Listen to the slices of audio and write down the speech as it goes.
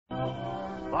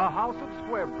The House of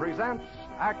Squibb presents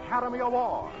Academy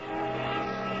Award.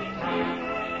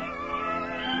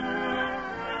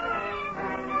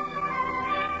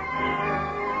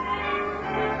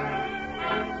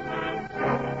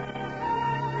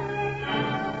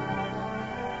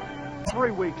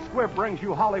 Every week, Squibb brings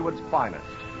you Hollywood's finest.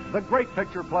 The great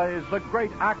picture plays, the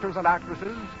great actors and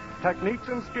actresses, techniques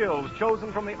and skills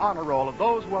chosen from the honor roll of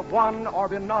those who have won or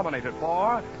been nominated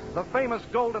for the famous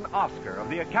Golden Oscar of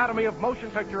the Academy of Motion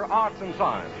Picture Arts and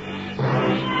Science.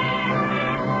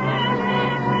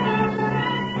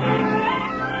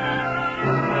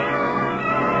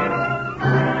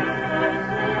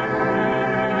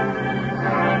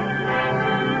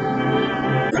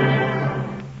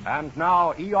 And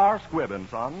now, E.R. Squibb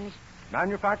 & Sons,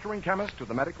 manufacturing chemist to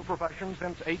the medical profession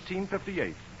since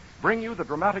 1858, bring you the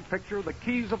dramatic picture, The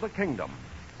Keys of the Kingdom,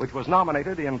 which was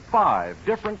nominated in 5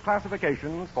 different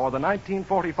classifications for the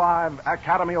 1945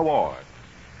 Academy Award.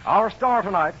 Our star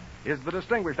tonight is the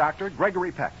distinguished actor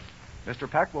Gregory Peck. Mr.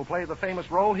 Peck will play the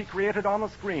famous role he created on the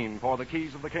screen for The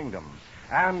Keys of the Kingdom,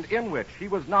 and in which he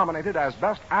was nominated as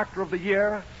Best Actor of the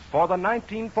Year for the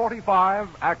 1945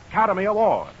 Academy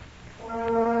Award.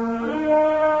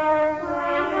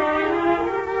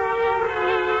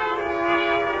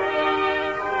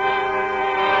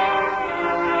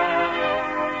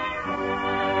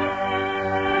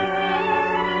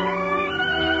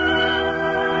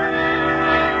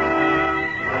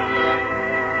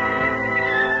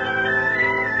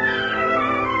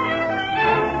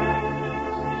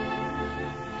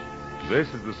 This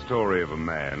is the story of a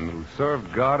man who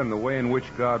served God in the way in which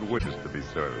God wishes to be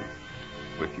served,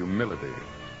 with humility.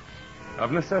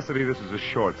 Of necessity, this is a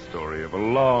short story of a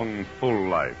long, full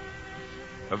life,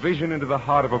 a vision into the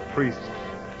heart of a priest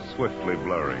swiftly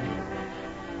blurring.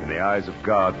 In the eyes of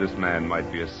God, this man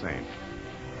might be a saint.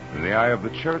 In the eye of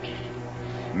the church,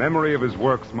 memory of his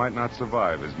works might not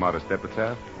survive his modest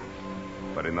epitaph,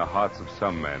 but in the hearts of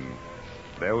some men,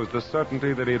 there was the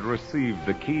certainty that he had received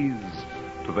the keys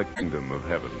to the kingdom of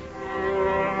heaven.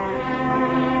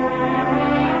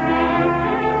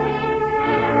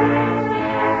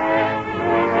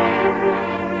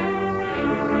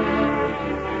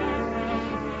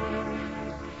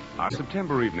 On a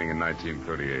September evening in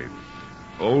 1938,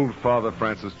 old Father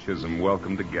Francis Chisholm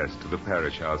welcomed a guest to the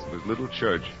parish house of his little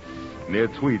church near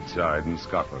Tweedside in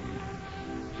Scotland.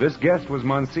 This guest was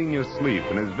Monsignor Sleep,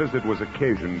 and his visit was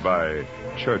occasioned by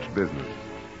church business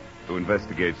to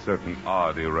investigate certain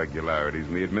odd irregularities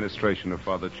in the administration of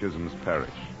Father Chisholm's parish.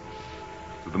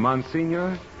 To the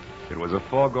Monsignor, it was a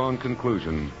foregone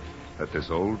conclusion that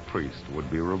this old priest would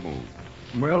be removed.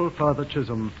 Well, Father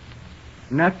Chisholm,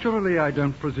 naturally I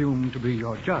don't presume to be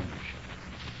your judge.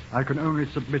 I can only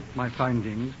submit my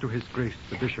findings to His Grace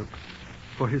the Bishop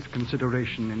for his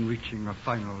consideration in reaching a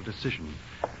final decision.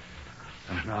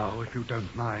 And now, if you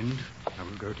don't mind, I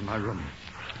will go to my room.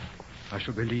 I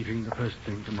shall be leaving the first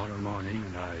thing tomorrow morning,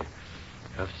 and I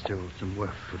have still some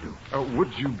work to do.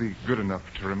 Would you be good enough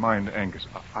to remind Angus,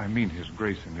 I mean His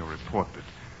Grace, in your report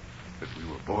that we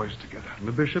were boys together?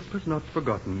 The Bishop has not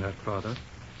forgotten that, Father.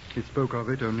 He spoke of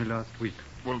it only last week.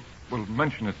 Well,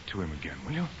 mention it to him again,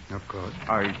 will you? Of course.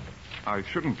 I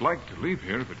shouldn't like to leave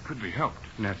here if it could be helped.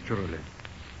 Naturally.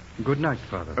 Good night,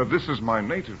 Father. This is my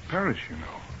native parish, you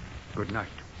know. Good night.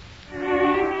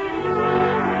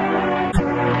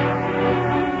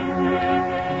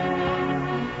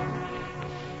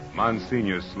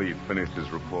 Monsignor Sleep finished his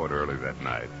report early that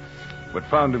night, but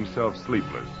found himself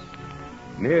sleepless.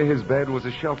 Near his bed was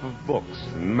a shelf of books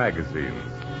and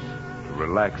magazines. To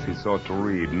relax, he sought to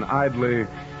read, and idly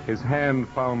his hand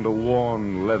found a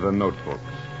worn leather notebook,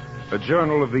 a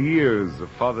journal of the years of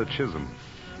Father Chisholm.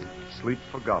 Sleep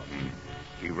forgotten,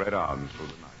 he read on through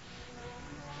the night.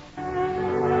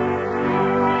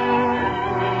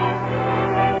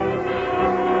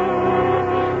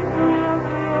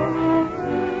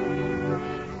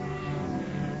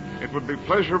 It would be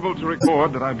pleasurable to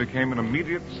record that I became an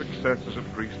immediate success as a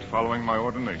priest following my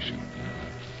ordination.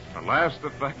 Alas, the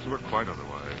facts were quite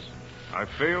otherwise. I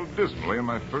failed dismally in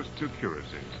my first 2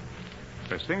 curacies.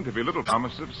 There seemed to be little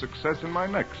promise of success in my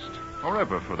next, or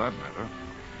ever for that matter,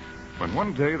 when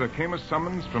one day there came a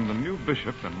summons from the new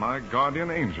bishop and my guardian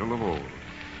angel of old,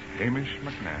 Hamish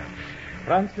McNabb.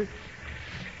 Francis,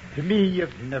 to me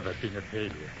you've never been a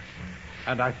failure,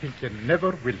 and I think you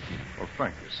never will be. Oh,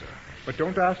 thank you, sir. But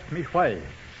don't ask me why.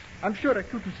 I'm sure I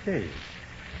couldn't say.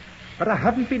 But I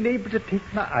haven't been able to take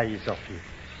my eyes off you.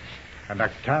 And I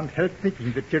can't help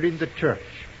thinking that you're in the church.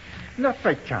 Not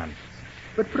by chance,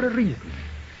 but for a reason.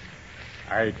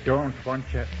 I don't want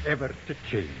you ever to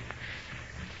change.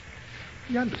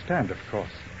 You understand, of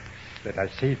course. that I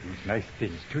say these nice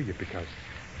things to you because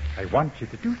I want you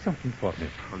to do something for me.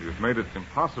 Well, you've made it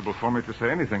impossible for me to say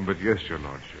anything but yes, your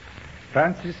lordship.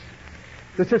 Francis,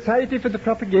 the Society for the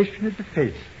Propagation of the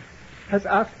Faith has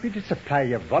asked me to supply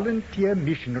a volunteer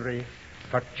missionary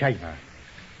for China.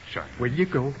 China? Will you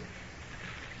go?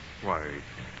 Why,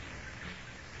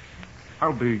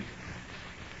 I'll be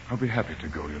happy to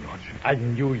go, your lordship. I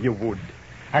knew you would.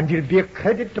 And you'll be a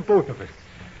credit to both of us.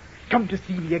 Come to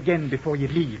see me again before you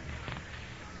leave.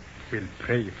 We'll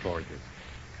pray for you.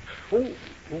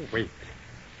 Oh, wait.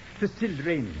 It's still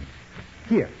raining.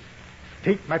 Here,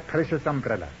 take my precious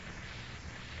umbrella.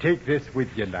 Take this with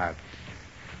you, lad.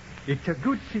 It's a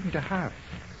good thing to have.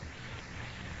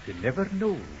 You never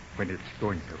know when it's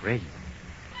going to rain.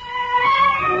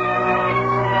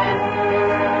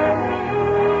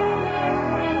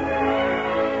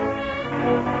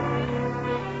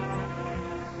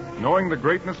 Knowing the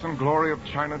greatness and glory of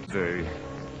China today,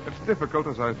 it's difficult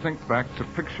as I think back to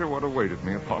picture what awaited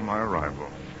me upon my arrival.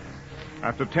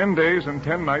 After 10 days and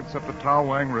 10 nights up the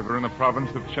Tawang River in the province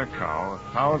of Chekau,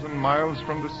 1,000 miles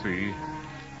from the sea,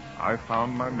 I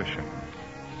found my mission,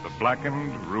 the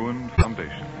blackened, ruined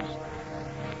foundations.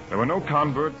 There were no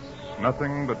converts,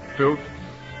 nothing but filth,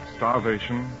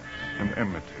 starvation, and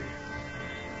enmity.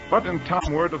 But in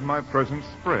time word of my presence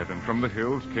spread, and from the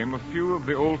hills came a few of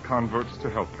the old converts to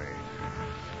help me.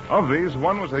 Of these,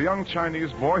 one was a young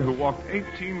Chinese boy who walked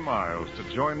 18 miles to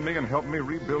join me and help me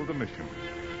rebuild the mission.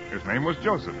 His name was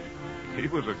Joseph. He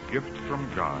was a gift from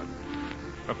God,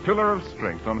 a pillar of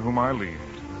strength on whom I leaned.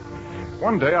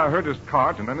 One day I heard his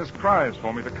cart and then his cries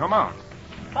for me to come out.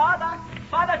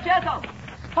 Father Chisholm!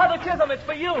 Father Chisholm, it's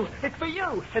for you! It's for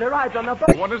you! It arrived on the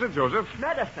boat. What is it, Joseph?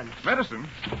 Medicine. Medicine?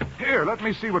 Here, let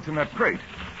me see what's in that crate.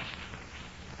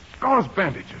 Gauze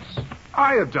bandages.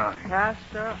 Iodine.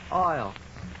 Castor oil.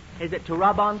 Is it to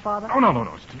rub on, Father? Oh, no.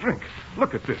 It's to drink.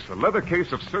 Look at this, a leather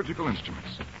case of surgical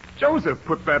instruments. Joseph,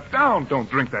 put that down. Don't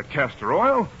drink that castor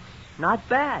oil. Not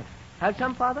bad. Have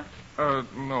some, Father?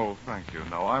 No, thank you.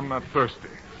 No, I'm not thirsty.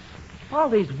 All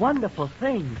these wonderful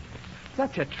things.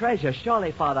 Such a treasure.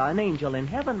 Surely, Father, an angel in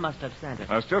heaven must have sent it.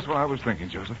 That's just what I was thinking,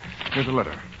 Joseph. Here's a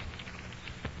letter.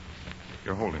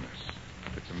 Your Holiness,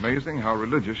 it's amazing how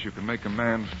religious you can make a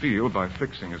man feel by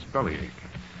fixing his bellyache.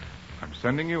 I'm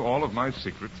sending you all of my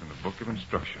secrets in the book of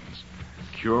instructions.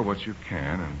 Cure what you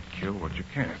can and kill what you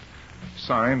can't.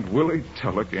 Signed, Willie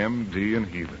Tulloch, M.D. and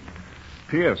Heathen.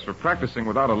 P.S. For practicing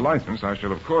without a license, I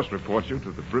shall, of course, report you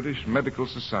to the British Medical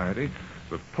Society,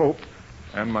 the Pope,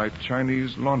 and my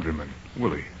Chinese laundryman,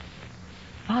 Willie.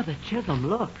 Father Chisholm,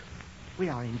 look. We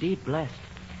are indeed blessed.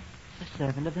 The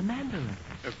servant of the Mandarin.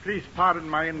 Please pardon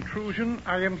my intrusion.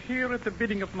 I am here at the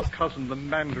bidding of my cousin, the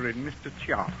Mandarin, Mr.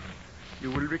 Chia. You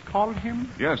will recall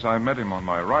him? Yes, I met him on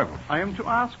my arrival. I am to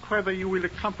ask whether you will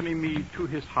accompany me to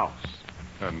his house.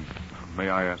 And may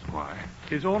I ask why?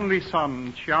 His only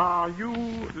son, Chia, you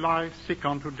lie sick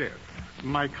unto death.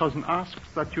 My cousin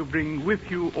asks that you bring with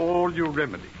you all your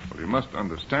remedies. Well, you must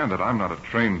understand that I'm not a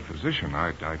trained physician.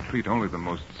 I treat only the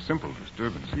most simple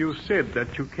disturbances. You said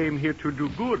that you came here to do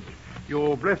good.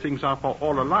 Your blessings are for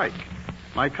all alike.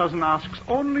 My cousin asks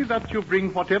only that you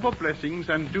bring whatever blessings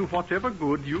and do whatever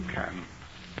good you can.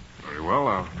 Very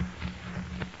well,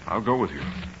 I'll go with you.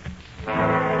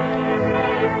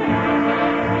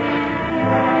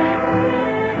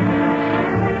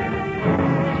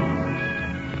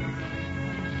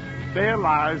 There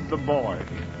lies the boy.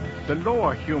 The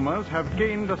lower humors have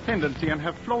gained ascendancy and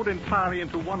have flowed entirely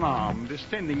into one arm,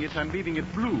 distending it and leaving it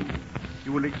blue.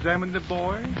 You will examine the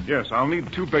boy? Yes, I'll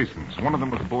need 2 basins, one of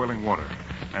them with boiling water,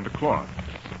 and a cloth.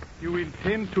 You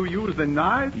intend to use the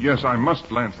knife? Yes, I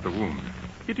must lance the wound.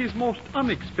 It is most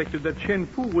unexpected that Chen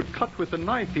Fu would cut with a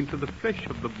knife into the flesh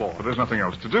of the boy. But there's nothing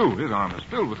else to do. His arm is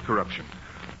filled with corruption.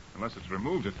 Unless it's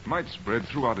removed, it might spread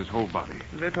throughout his whole body.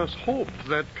 Let us hope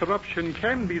that corruption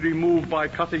can be removed by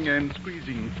cutting and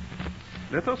squeezing.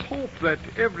 Let us hope that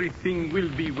everything will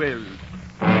be well.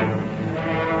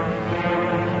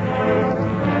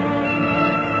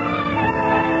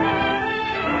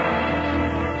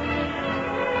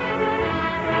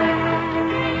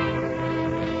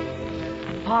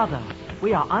 Father,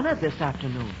 we are honored this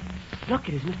afternoon. Look,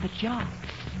 it is Mr. Chia,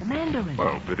 the Mandarin.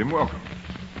 Well, bid him welcome.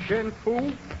 Chen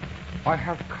Fu? I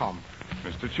have come.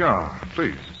 Mr. Chia,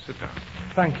 please, sit down.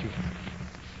 Thank you.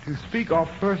 To speak of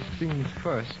first things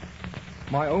first,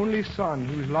 my only son,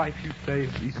 whose life you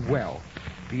saved, is well.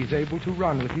 He is able to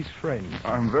run with his friends.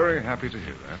 I'm very happy to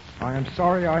hear that. I am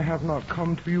sorry I have not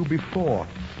come to you before,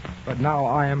 but now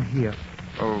I am here.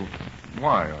 Oh,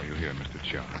 why are you here, Mr.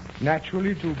 Chia?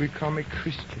 Naturally, to become a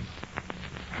Christian.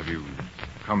 Have you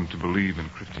come to believe in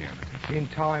Christianity. In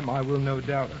time, I will no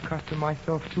doubt accustom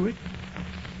myself to it.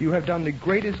 You have done the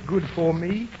greatest good for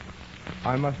me.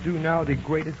 I must do now the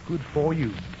greatest good for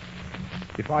you.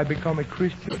 If I become a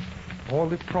Christian, all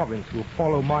this province will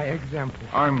follow my example.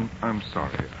 I'm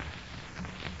sorry.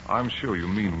 I'm sure you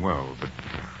mean well, but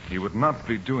you would not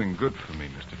be doing good for me,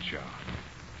 Mr. Chia.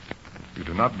 You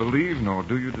do not believe, nor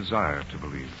do you desire to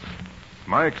believe.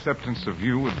 My acceptance of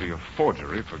you would be a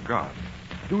forgery for God.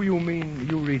 Do you mean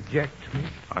you reject me?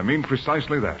 I mean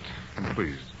precisely that. And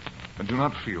please, do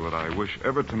not feel that I wish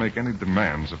ever to make any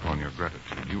demands upon your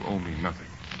gratitude. You owe me nothing.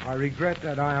 I regret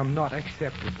that I am not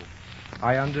acceptable.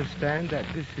 I understand that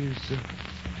this is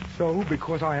so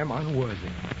because I am unworthy.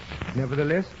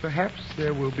 Nevertheless, perhaps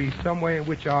there will be some way in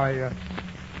which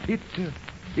it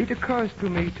occurs to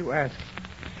me to ask,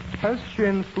 has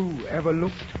Shen Fu ever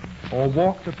looked or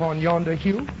walked upon yonder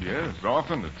hill? Yes,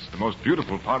 often. It's the most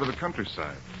beautiful part of the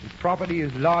countryside. His property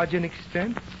is large in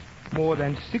extent, more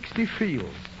than 60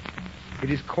 fields. It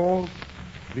is called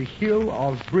the Hill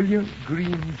of Brilliant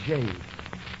Green Jade.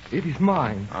 It is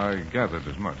mine. I gathered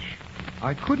as much.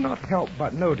 I could not help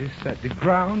but notice that the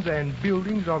grounds and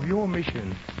buildings of your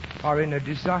mission are in a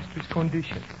disastrous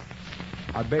condition.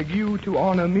 I beg you to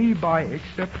honor me by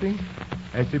accepting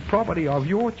as the property of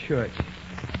your church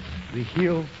the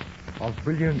Hill of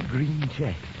Brilliant Green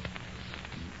Jade.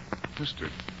 Mr.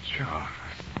 Chia.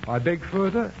 I beg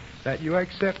further that you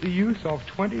accept the use of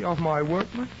 20 of my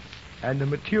workmen and the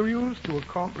materials to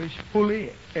accomplish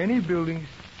fully any buildings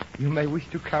you may wish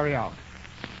to carry out.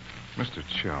 Mr.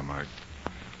 Chia, my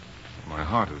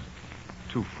heart is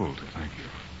too full to thank you.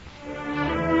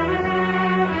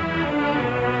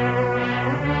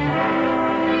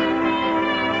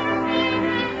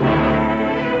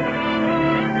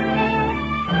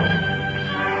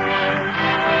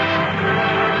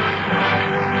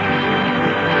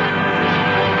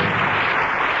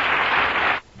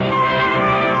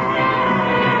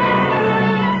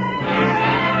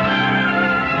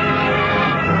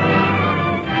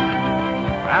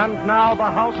 And now the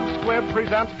House of Squib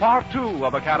presents Part 2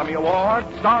 of Academy Award,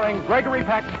 starring Gregory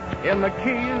Peck in The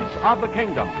Keys of the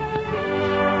Kingdom.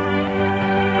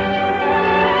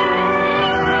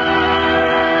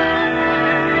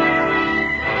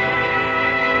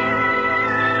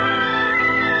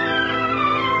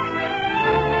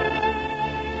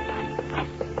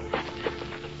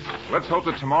 Let's hope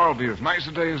that tomorrow will be as nice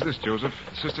a day as this, Joseph.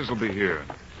 The sisters will be here.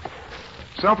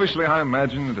 Selfishly, I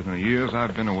imagine that in the years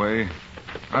I've been away,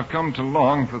 I've come to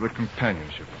long for the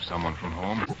companionship of someone from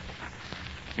home.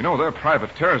 You know, their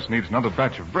private terrace needs another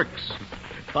batch of bricks.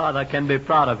 Father can be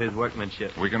proud of his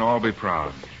workmanship. We can all be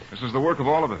proud. This is the work of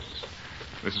all of us.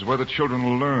 This is where the children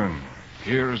will learn.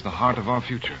 Here is the heart of our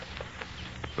future.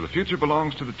 For the future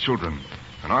belongs to the children,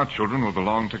 and our children will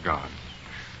belong to God.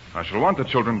 I shall want the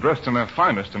children dressed in their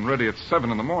finest and ready at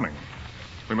 7 in the morning.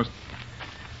 We must...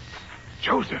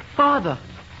 Joseph! Father,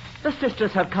 the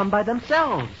sisters have come by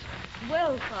themselves.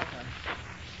 Well, Father,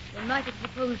 they might have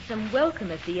proposed some welcome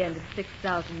at the end of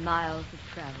 6,000 miles of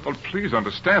travel. Well, please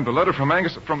understand. The letter from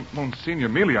Monsignor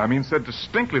Mealy, said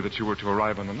distinctly that you were to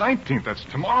arrive on the 19th. That's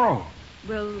tomorrow.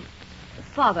 Will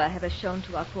Father have us shown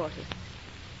to our quarters?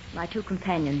 My two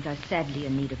companions are sadly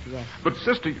in need of rest. But,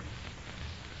 sister...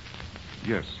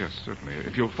 Yes, certainly.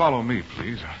 If you'll follow me,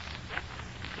 please.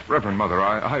 Reverend Mother,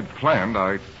 I'd planned,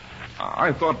 I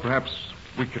thought perhaps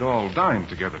we could all dine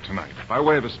together tonight, by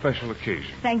way of a special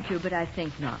occasion. Thank you, but I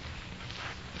think not.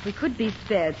 If we could be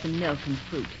spared some milk and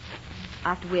fruit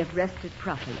after we have rested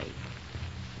properly,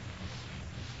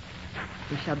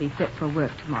 we shall be fit for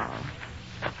work tomorrow.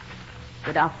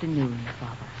 Good afternoon,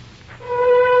 Father.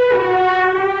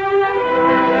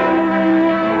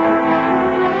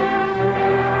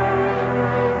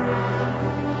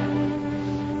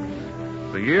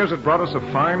 The years had brought us a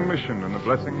fine mission and the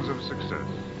blessings of success.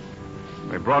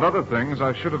 They brought other things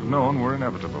I should have known were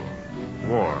inevitable.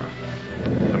 War.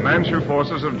 The Manchu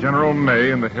forces of General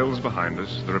May in the hills behind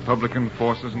us, the Republican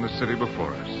forces in the city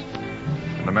before us,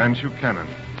 and the Manchu cannon,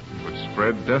 which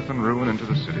spread death and ruin into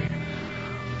the city.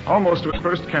 Almost to his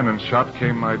first cannon shot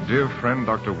came my dear friend,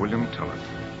 Dr. William Tulloch,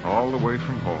 all the way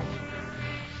from home.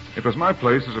 It was my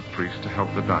place as a priest to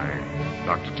help the dying.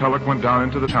 Dr. Tulloch went down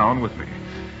into the town with me.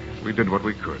 We did what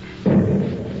we could.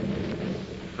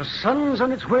 The sun's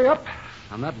on its way up,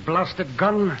 and that blasted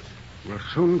gun will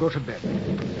soon go to bed.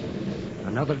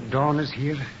 Another dawn is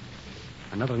here.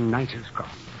 Another night is gone.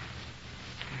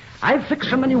 I've fixed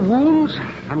so many wounds,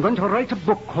 I'm going to write a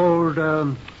book called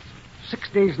 6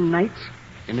 Days and Nights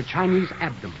in the Chinese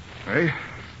Abdomen. Hey?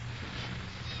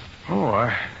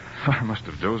 Oh, I must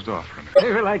have dozed off for a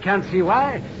minute. Well, I can't see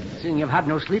why, seeing you've had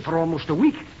no sleep for almost a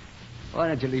week. Why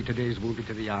don't you leave today's movie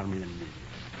to the army and me?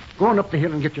 Go on up the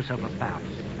hill and get yourself a bath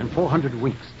and 400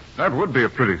 winks. That would be a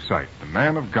pretty sight. The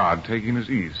man of God taking his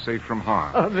ease, safe from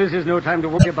harm. Oh, this is no time to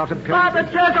worry about a Father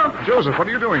Joseph! Joseph, what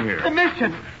are you doing here? The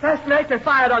mission! Last night they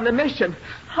fired on the mission.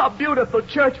 Our beautiful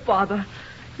church, Father.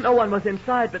 No one was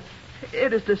inside, but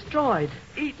it is destroyed,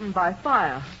 eaten by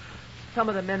fire. Some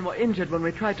of the men were injured when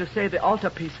we tried to save the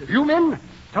altarpieces. You men,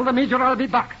 tell the Major I'll be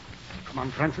back. Come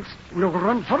on, Francis. We'll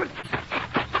run for it.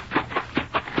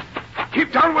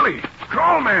 Keep down, Willie.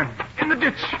 Crawl, man. In the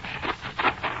ditch.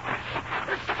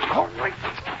 All right.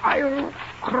 I'll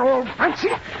crawl, Fancy.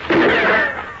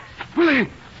 Willie.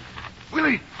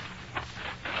 Willie.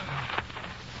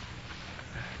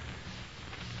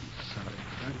 Sorry,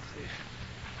 Fancy.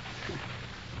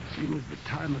 Seems the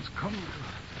time has come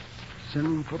to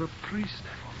send for a priest.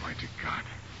 Almighty God.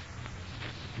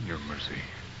 In your mercy.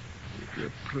 If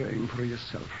you're praying for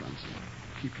yourself, Francis,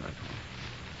 keep right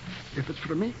on. If it's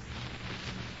for me,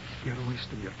 you're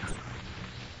wasting your time.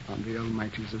 On the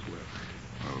Almighty's as well.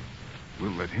 Well,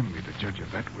 we'll let him be the judge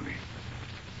of that, Willie.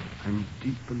 I'm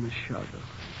deep in the shadow.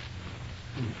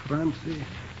 And Francie,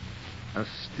 I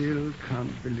still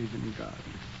can't believe in God.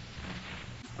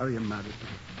 Are you mad at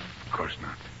me? Of course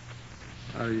not.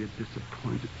 Are you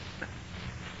disappointed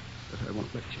that I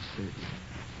won't let you save me?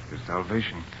 Your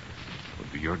salvation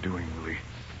will be your doing, Willie,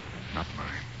 not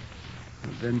mine.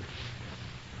 And then,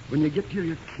 when you get to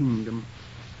your kingdom,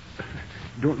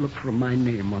 don't look for my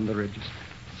name on the register.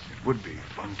 It would be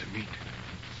fun to meet,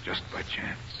 just by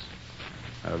chance.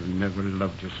 I've never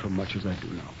loved you so much as I do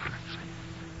now, Francie.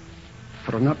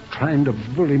 For not trying to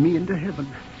bully me into heaven.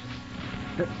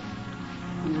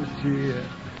 You see,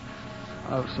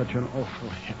 I've such an awful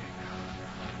headache.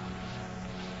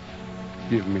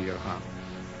 Give me your hand.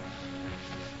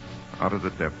 Out of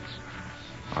the depths,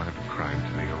 I have cried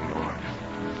to thee, O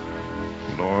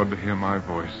Lord. Lord, hear my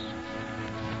voice.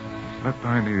 Let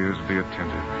thine ears be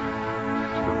attentive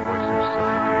to the voice of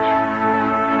supplication.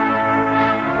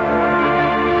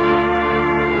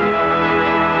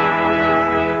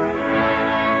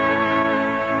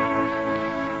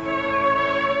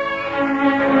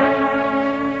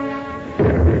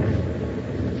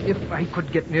 If I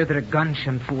could get near the gun,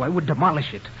 Shenfu, I would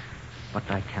demolish it. But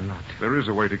I cannot. There is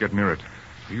a way to get near it.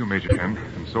 For you, Major Kent,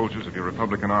 and soldiers of your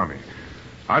Republican Army.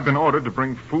 I've been ordered to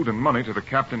bring food and money to the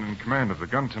captain in command of the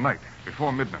gun tonight,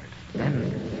 before midnight.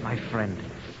 Then, my friend,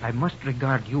 I must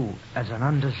regard you as an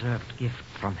undeserved gift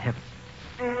from heaven.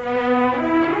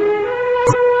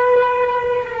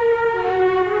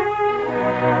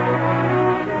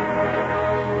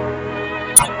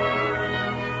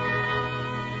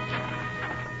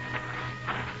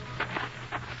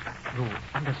 You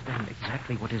understand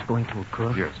exactly what is going to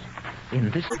occur? Yes. In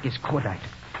this is cordite.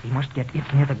 We must get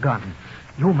it near the gun.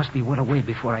 You must be well away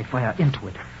before I fire into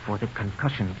it, for the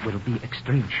concussion will be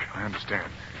extreme. I understand.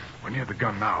 We're near the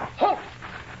gun now. Halt!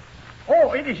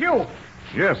 Oh, it is you.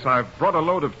 Yes, I've brought a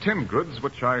load of tin goods,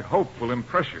 which I hope will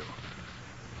impress you.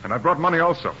 And I brought money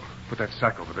also. Put that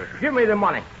sack over there. Give me the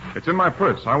money. It's in my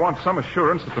purse. I want some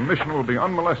assurance that the mission will be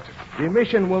unmolested. The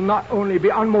mission will not only be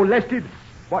unmolested,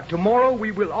 but tomorrow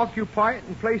we will occupy it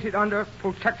and place it under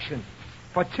protection,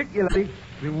 particularly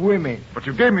the women. But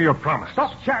you gave me your promise.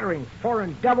 Stop chattering,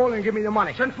 foreign devil, and give me the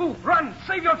money. Shenfu, run!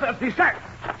 Save yourself! The sack!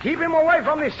 Keep him away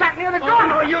from the sack near the gun!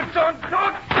 No, you don't!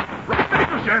 Run,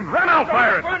 Shen! Run, I'll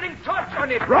fire it! Burning torch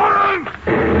on it! Run!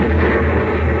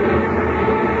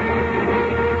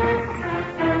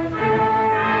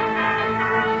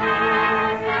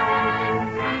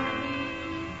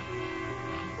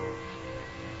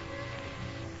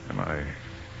 Am I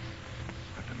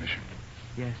at the mission?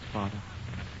 Yes, Father.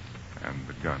 And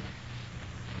the gun?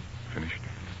 Finished?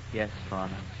 Yes,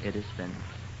 Father. It is finished.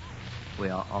 We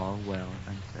are all well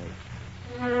and safe.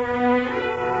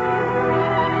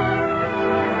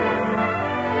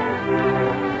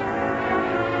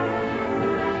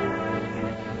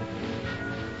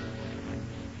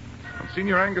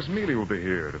 Senior Angus Mealy will be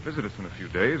here to visit us in a few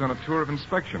days on a tour of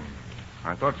inspection.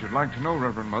 I thought you'd like to know,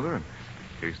 Reverend Mother, in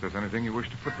case there's anything you wish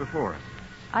to put before him.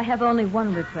 I have only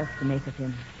one request to make of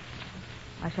him.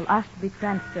 I shall ask to be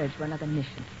transferred to another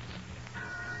mission.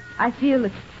 I feel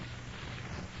that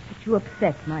you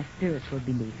upset my spiritual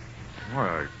beliefs.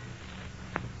 Why,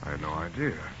 I had no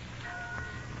idea.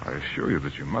 I assure you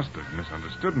that you must have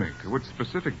misunderstood me. To which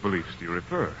specific beliefs do you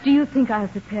refer? Do you think I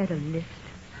have prepared a list?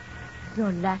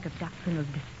 Your lack of doctrinal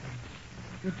discipline,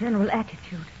 your general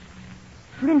attitude.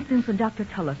 For instance, when Dr.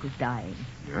 Tulloch was dying.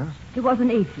 Yes? He was an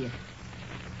atheist,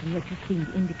 and yet you seemed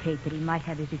to indicate that he might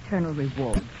have his eternal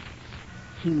reward.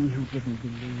 he who didn't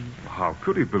believe. How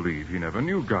could he believe? He never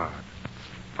knew God.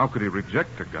 How could he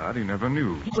reject a God he never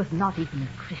knew? He was not even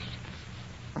a Christian.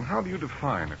 And how do you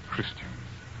define a Christian?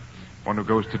 One who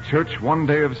goes to church one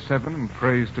day of 7 and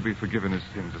prays to be forgiven his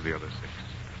sins of the other 6.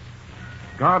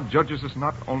 God judges us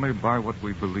not only by what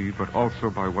we believe, but also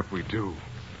by what we do.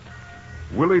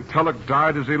 Willie Tulloch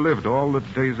died as he lived all the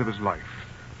days of his life,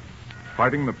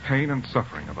 fighting the pain and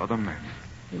suffering of other men.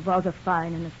 He was a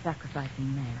fine and a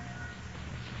sacrificing man.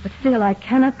 But still, I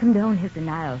cannot condone his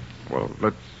denial. Well,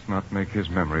 let's not make his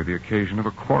memory the occasion of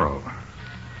a quarrel.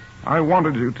 I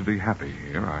wanted you to be happy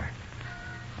here.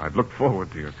 I'd looked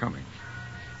forward to your coming.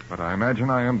 But I imagine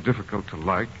I am difficult to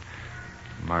like.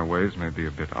 My ways may be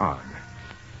a bit odd.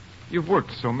 You've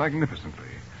worked so magnificently.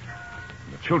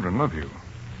 The children love you.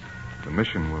 The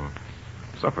mission will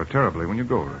suffer terribly when you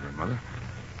go, Reverend Mother.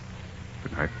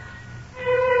 Good night.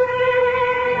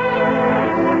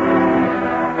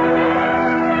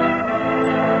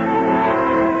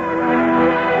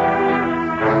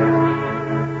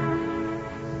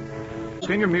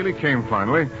 Senior Mealy came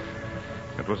finally.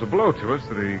 It was a blow to us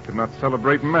that he could not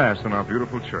celebrate Mass in our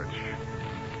beautiful church.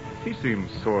 He seemed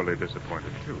sorely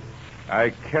disappointed, too.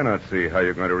 I cannot see how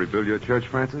you're going to rebuild your church,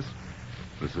 Francis.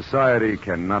 The society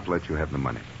cannot let you have the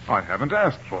money. I haven't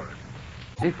asked for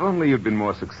it. If only you'd been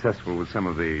more successful with some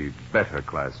of the better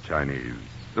class Chinese,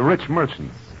 the rich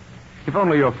merchants. If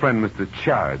only your friend Mr.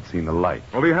 Chia had seen the light.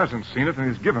 Well, he hasn't seen it, and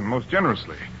he's given most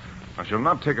generously. I shall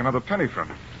not take another penny from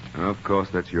him. Of course,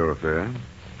 that's your affair.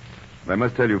 But I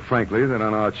must tell you frankly that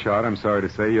on our chart, I'm sorry to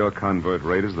say, your convert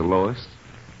rate is the lowest.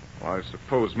 Well, I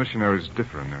suppose missionaries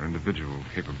differ in their individual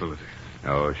capabilities.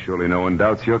 Oh, surely no one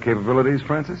doubts your capabilities,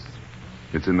 Francis.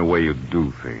 It's in the way you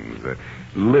do things.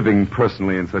 Living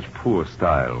personally in such poor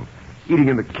style. Eating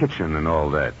in the kitchen and all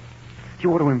that.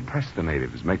 You ought to impress the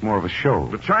natives, make more of a show.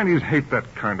 The Chinese hate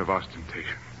that kind of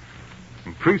ostentation.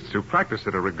 And priests who practice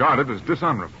it are regarded as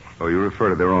dishonorable. Oh, you refer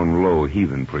to their own low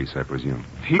heathen priests, I presume.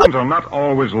 Heathens are not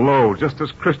always low, just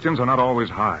as Christians are not always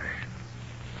high.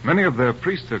 Many of their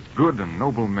priests are good and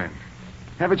noble men.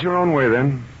 Have it your own way,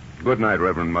 then. Good night,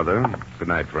 Reverend Mother. Good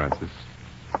night, Francis.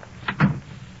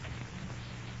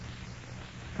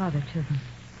 Father Chisholm,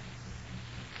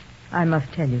 I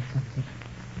must tell you something.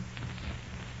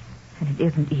 And it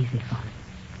isn't easy for me.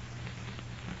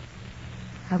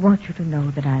 I want you to know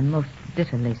that I'm most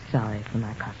bitterly sorry for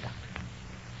my conduct.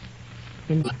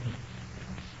 Believe me,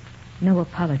 no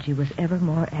apology was ever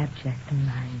more abject than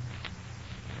mine.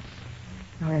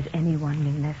 Nor has anyone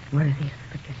been less worthy of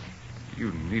forgiveness.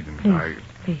 You needn't.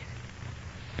 Please.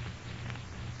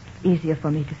 Easier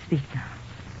for me to speak now.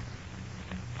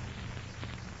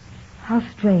 How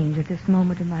strange at this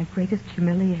moment of my greatest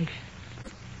humiliation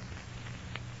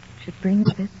should bring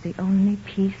with it the only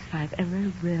peace I've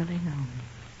ever really known.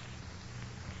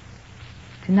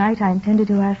 Tonight I intended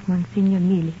to ask Monsignor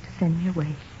Mealy to send me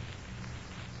away.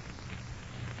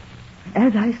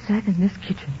 As I sat in this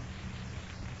kitchen,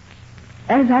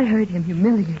 as I heard him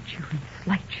humiliate you and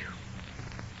slight you,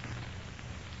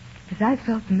 as I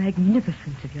felt the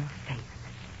magnificence of your faith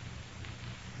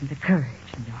and the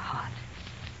courage in your heart,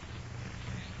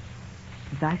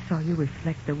 as I saw you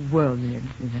reflect the worldliness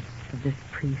of this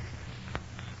priest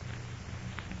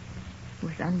who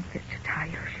was unfit to tie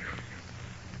your shoes.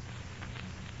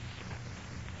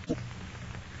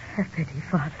 Have pity,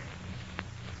 Father.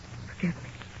 Forgive me.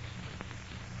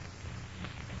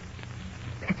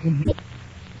 Pity me.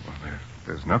 Well,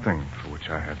 there's nothing for which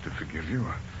I have to forgive you.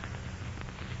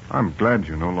 I'm glad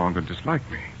you no longer dislike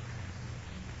me.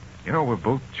 You know, we're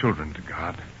both children to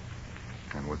God.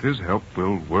 And with his help,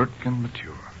 we'll work and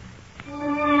mature.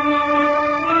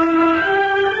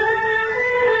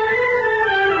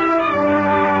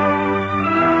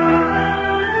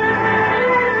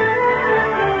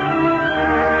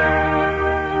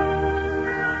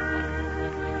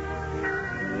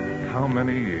 How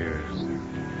many years?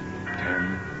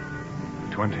 10,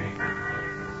 20.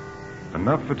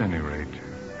 Enough, at any rate,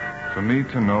 for me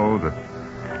to know that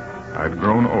I'd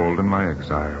grown old in my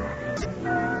exile.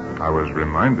 I was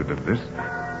reminded of this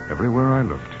everywhere I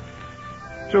looked.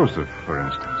 Joseph, for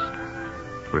instance,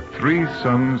 with 3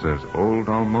 sons as old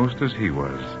almost as he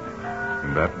was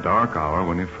in that dark hour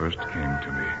when he first came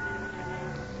to me.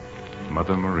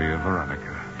 Mother Maria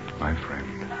Veronica, my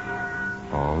friend,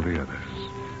 all the others.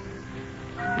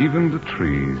 Even the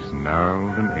trees,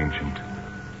 gnarled and ancient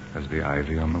as the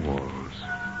ivy on the walls.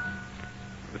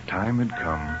 The time had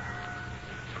come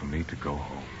for me to go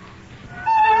home.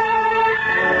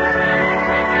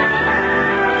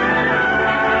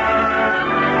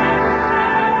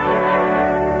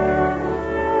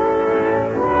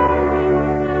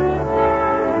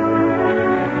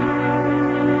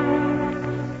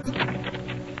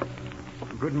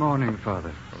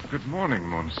 Good morning,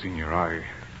 Monsignor. I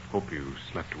hope you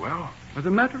slept well. As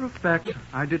a matter of fact,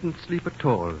 I didn't sleep at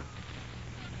all.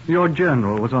 Your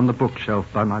journal was on the bookshelf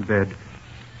by my bed,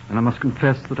 and I must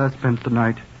confess that I spent the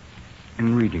night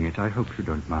in reading it. I hope you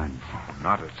don't mind. Oh,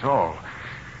 not at all.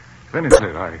 Then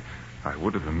instead, I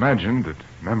would have imagined that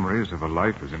memories of a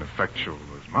life as ineffectual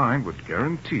as mine would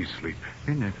guarantee sleep.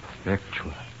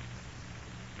 Ineffectual?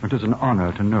 It is an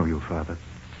honor to know you, Father.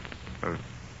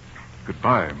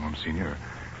 Goodbye, Monsignor.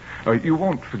 You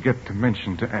won't forget to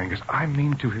mention to Angus, I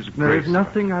mean to his There grace. is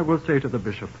nothing I will say to the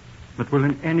bishop that will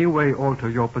in any way alter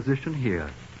your position here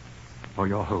or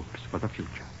your hopes for the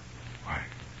future. Why,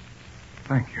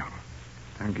 thank you.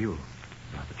 Thank you,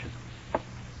 Father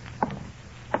Chisholm.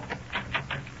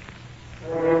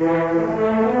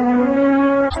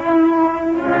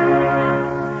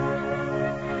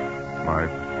 My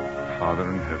Father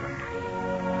in heaven,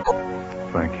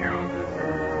 thank you.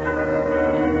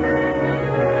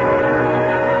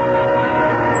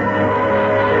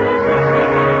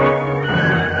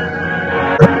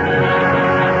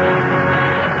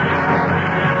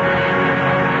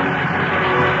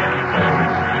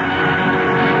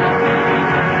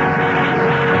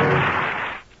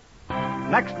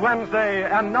 Next Wednesday,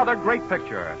 another great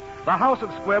picture. The House of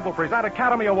Squibb will present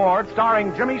Academy Award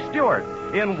starring Jimmy Stewart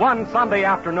in One Sunday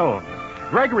Afternoon.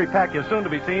 Gregory Peck is soon to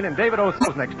be seen in David O.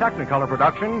 Selznick's Technicolor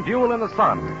production, Duel in the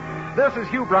Sun. This is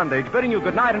Hugh Brundage bidding you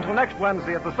good night until next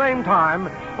Wednesday at the same time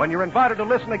when you're invited to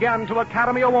listen again to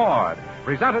Academy Award,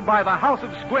 presented by the House of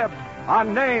Squibb, a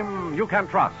name you can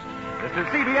trust. This is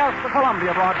CBS, the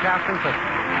Columbia Broadcasting System.